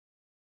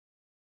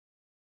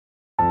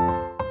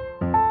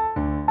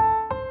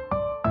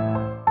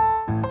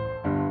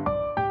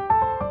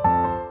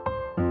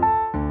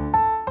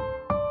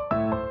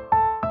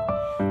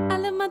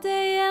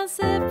day as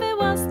if it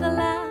was the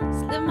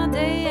last. Live my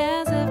day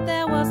as if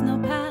there was no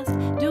past.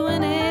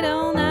 Doing it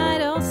all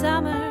night, all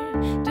summer.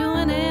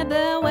 Doing it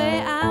the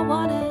way I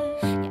want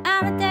it. Yeah,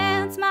 I'ma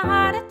dance my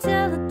heart out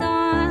till the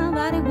dawn,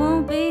 but it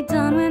won't be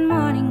done when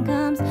morning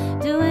comes.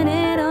 Doing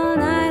it all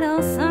night,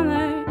 all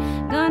summer.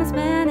 Gonna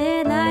spend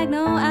it like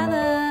no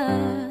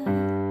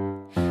other.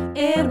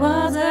 It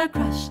was a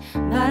crush,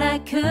 but I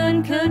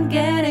couldn't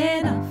get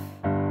enough.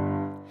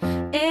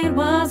 It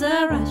was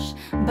a rush,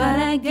 but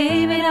I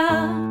gave it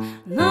up.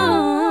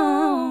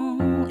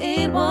 No,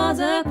 it was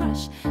a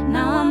crush.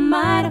 Now I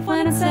might have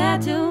when I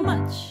said too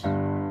much,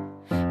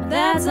 but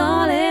that's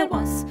all it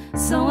was,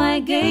 so I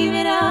gave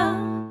it up.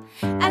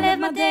 I live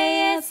my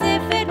day as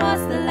if it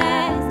was the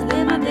last. I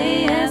live my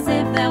day as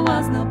if there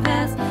was no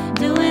past.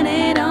 Doing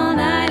it all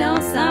night,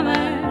 all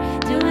summer.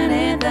 Doing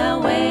it the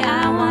way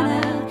I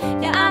wanna.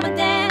 Yeah, I'ma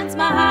dance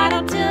my heart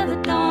out till the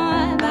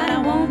dawn, but I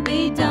won't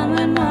be done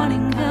when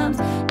morning comes.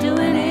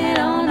 Doing it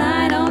all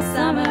night, all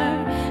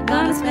summer.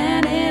 Gonna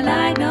spend it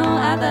like no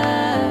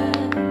other.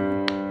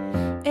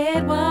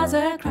 It was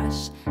a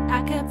crush.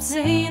 I kept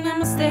saying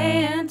I'ma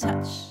stay in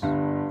touch,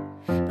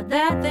 but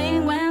that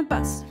thing went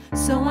bust,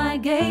 so I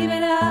gave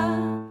it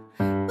up.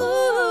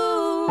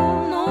 Ooh,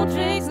 no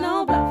tricks,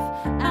 no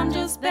bluff. I'm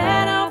just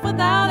better off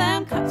without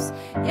them cuffs.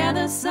 Yeah,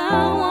 the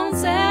sun won't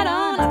set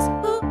on us.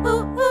 Ooh,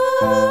 ooh,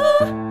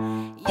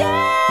 ooh.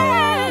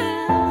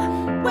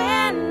 Yeah,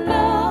 when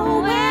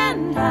low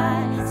and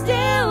high,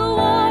 still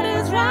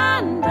waters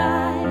run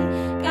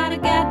dry. Gotta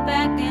get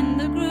back in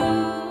the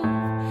groove,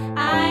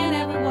 I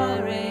never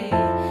worry.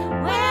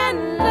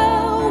 When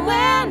low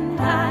and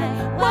high,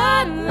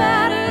 what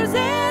matters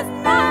is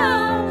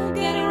now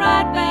getting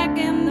right back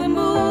in the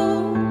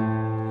mood.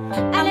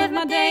 I live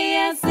my day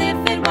as if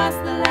it was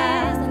the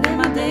last. I live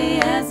my day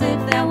as if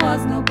there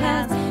was no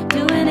past.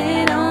 Doing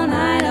it all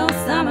night, all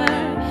summer.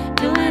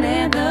 Doing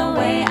it the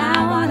way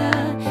I wanna.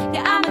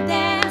 Yeah, I'ma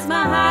dance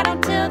my heart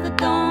out till the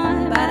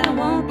dawn, but I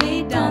won't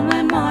be done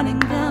when morning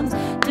comes.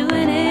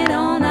 Doing it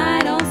all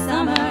night, all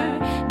summer.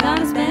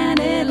 Gonna spend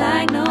it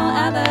like no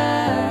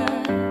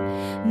other.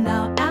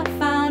 Now I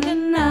found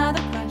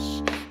another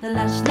crush. The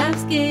Lush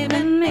Life's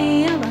giving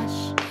me a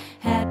rush.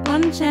 Had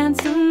one chance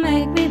to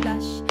make me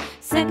blush.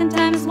 Second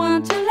time is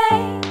one too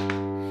late.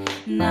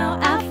 Now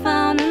I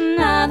found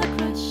another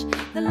crush.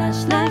 The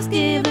Lush Life's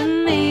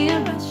giving me a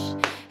rush.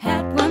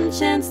 Had one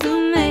chance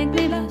to make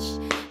me blush.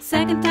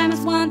 Second time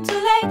is one too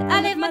late.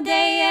 I live my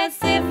day as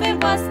if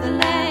it was the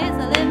last.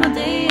 I live my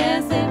day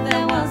as if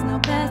there was no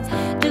past.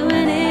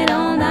 Doing it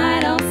all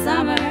night, all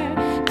summer.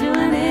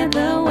 Doing it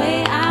the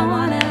way I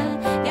wanna.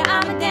 Yeah,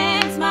 I'ma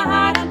dance my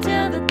heart out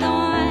till the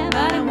dawn,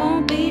 but it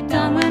won't be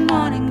done when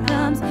morning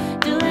comes.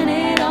 Doing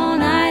it all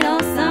night,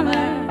 all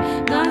summer.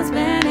 Gonna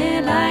spend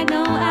it like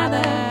no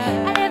other.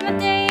 I live my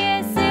day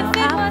as if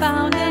it was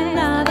Found the last.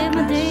 another I live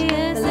my day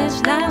crush. as The if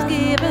Lush there Life's was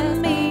no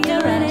giving past. me a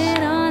Doing rush.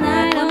 it all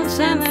night, all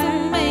Chance to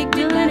summer. make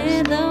me Doing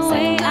it the blush.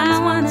 way Second I time's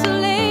one wanna. too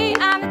late.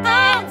 I'ma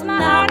dance my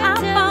Now heart I out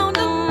till found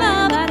the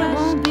dawn, another but I crush.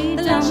 won't be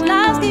The done Lush when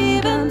Life's morning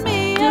giving comes.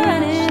 me a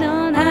Doing rush. it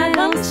all Had night,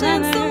 one all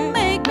chance summer. to